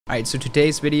Alright, so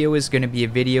today's video is going to be a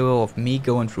video of me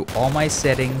going through all my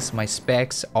settings, my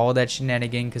specs, all that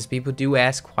shenanigan, because people do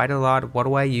ask quite a lot, what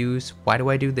do I use, why do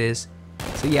I do this?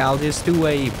 So yeah, I'll just do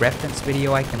a reference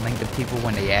video. I can link to people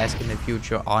when they ask in the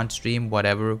future, on stream,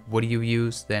 whatever, what do you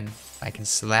use, then I can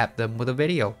slap them with a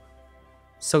video.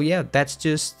 So yeah, that's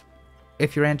just,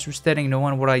 if you're interested in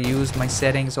knowing what I use, my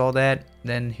settings, all that,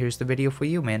 then here's the video for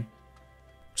you, man.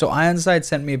 So Ironside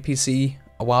sent me a PC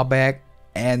a while back,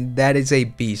 and that is a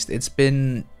beast. It's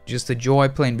been just a joy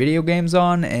playing video games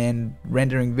on and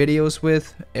rendering videos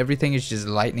with. Everything is just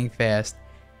lightning fast.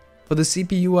 For the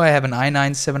CPU, I have an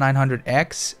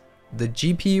i9-7900X. The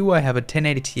GPU, I have a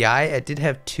 1080 Ti. I did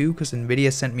have two because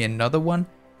Nvidia sent me another one,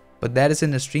 but that is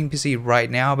in the stream PC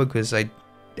right now because I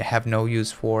have no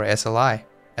use for SLI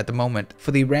at the moment.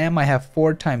 For the RAM, I have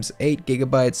 4x8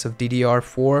 GB of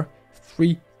DDR4,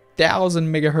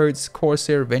 3000 MHz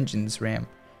Corsair Vengeance RAM.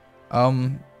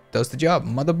 Does the job.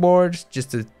 Motherboard,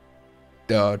 just the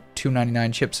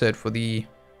 299 chipset for the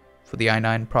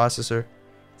i9 processor.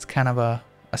 It's kind of a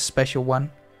special one.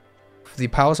 For the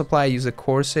power supply, I use a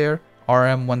Corsair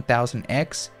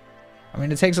RM1000X. I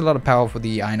mean, it takes a lot of power for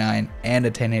the i9 and a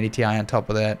 1080 Ti on top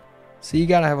of that. So you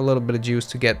gotta have a little bit of juice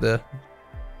to get the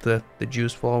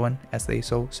juice flowing, as they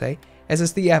so say.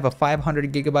 SSD, I have a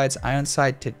 500 GB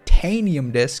Ironside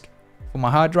titanium disk. For my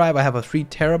hard drive, I have a 3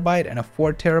 TB and a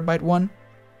 4 TB one.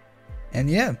 And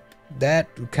yeah, that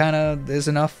kind of is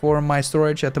enough for my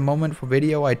storage at the moment for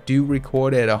video. I do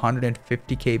record at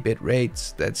 150k bit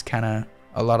rates. That's kind of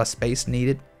a lot of space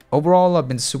needed. Overall, I've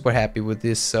been super happy with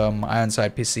this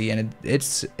Ironside PC, and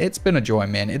it's been a joy,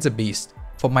 man. It's a beast.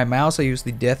 For my mouse, I use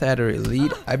the Death Adder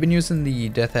Elite. I've been using the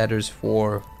Death Adders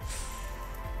for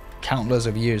countless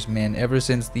of years, man. Ever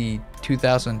since the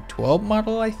 2012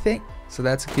 model, I think. So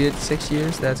that's a good 6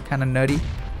 years. That's kind of nutty.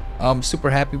 I'm super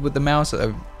happy with the mouse.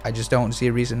 I just don't see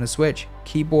a reason to switch.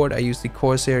 Keyboard, I use the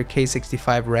Corsair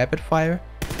K65 Rapid Fire.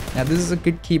 Now this is a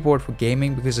good keyboard for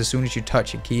gaming because as soon as you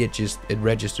touch a key, it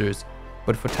registers.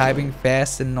 But for typing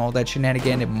fast and all that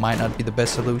shenanigan, it might not be the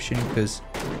best solution because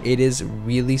it is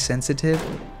really sensitive.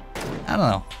 I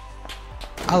don't know.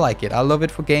 I like it. I love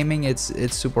it for gaming. It's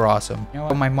super awesome.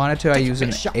 For my monitor, I use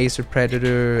an Acer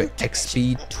Predator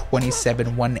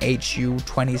XP271HU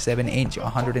 27-inch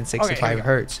 165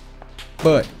 Hz.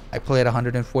 But I play at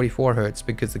 144 Hz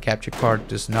because the capture card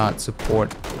does not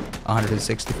support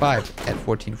 165 at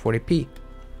 1440p.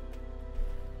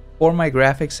 For my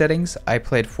graphics settings, I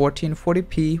played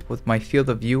 1440p with my field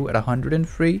of view at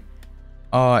 103.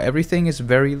 Everything is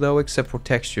very low except for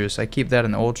textures. I keep that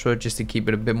in ultra just to keep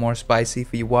it a bit more spicy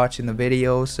for you watching the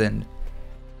videos. And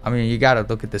I mean, you gotta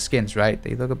look at the skins, right?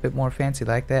 They look a bit more fancy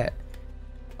like that.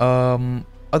 Other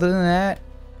than that,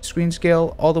 screen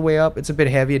scale all the way up. It's a bit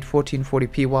heavy at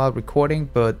 1440p while recording,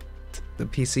 but the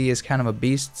PC is kind of a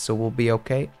beast, so we'll be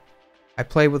okay. I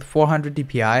play with 400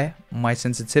 dpi. My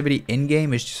sensitivity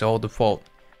in-game is just all default.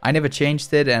 I never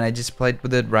changed it, and I just played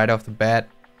with it right off the bat.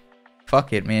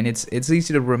 Fuck it, man. It's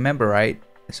easy to remember, right?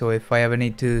 So if I ever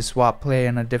need to swap play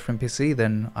on a different PC,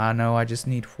 then I know I just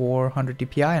need 400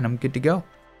 dpi and I'm good to go. As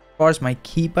far as my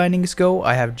key bindings go,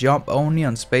 I have jump only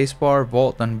on spacebar,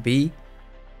 vault on B,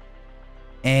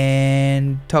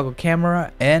 and toggle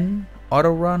camera and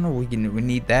auto run. We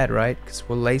need that, right? Because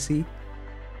we're lazy.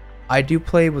 I do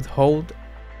play with hold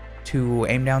to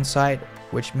aim down sight,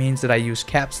 which means that I use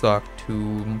caps lock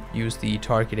to use the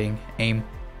targeting aim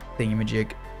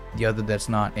thingamajig. The other that's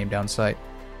not aim down sight.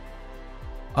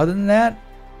 Other than that,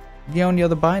 the only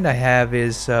other bind I have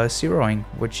is zeroing,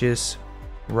 which is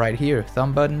right here.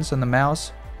 Thumb buttons on the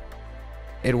mouse.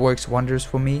 It works wonders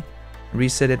for me.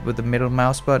 Reset it with the middle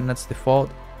mouse button, that's default.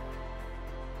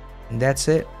 And that's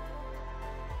it.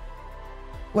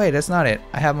 Wait, that's not it.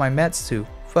 I have my meds too.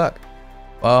 Fuck.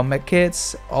 Med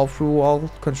kits all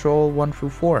control 1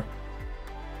 through 4.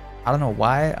 I don't know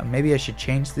why. Maybe I should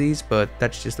change these, but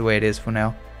that's just the way it is for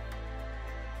now.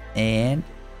 And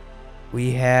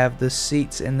we have the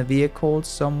seats in the vehicle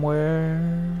somewhere.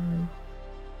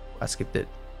 I skipped it.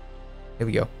 Here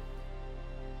we go.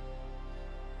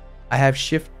 I have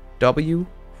Shift W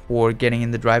for getting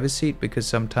in the driver's seat because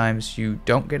sometimes you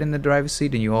don't get in the driver's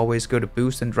seat and you always go to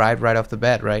boost and drive right off the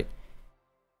bat, right?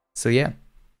 So yeah.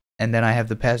 And then I have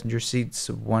the passenger seats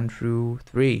 1 through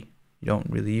 3. You don't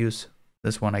really use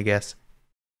this one, I guess.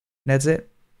 That's it.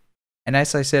 And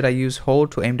as I said, I use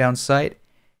hold to aim down sight.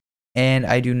 And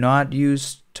I do not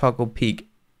use toggle peek.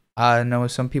 I know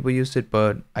some people use it,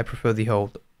 but I prefer the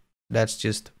hold. That's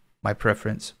just my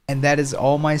preference. And that is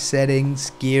all my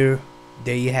settings, gear.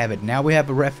 There you have it. Now we have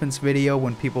a reference video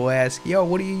when people ask, yo,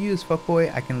 what do you use,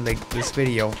 fuckboy? I can link this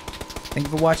video. Thank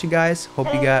you for watching, guys.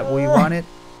 Hope you got what you wanted.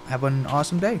 have an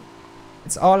awesome day.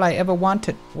 It's all I ever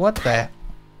wanted. What the?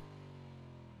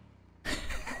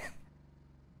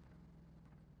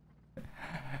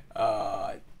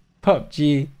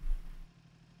 PUBG.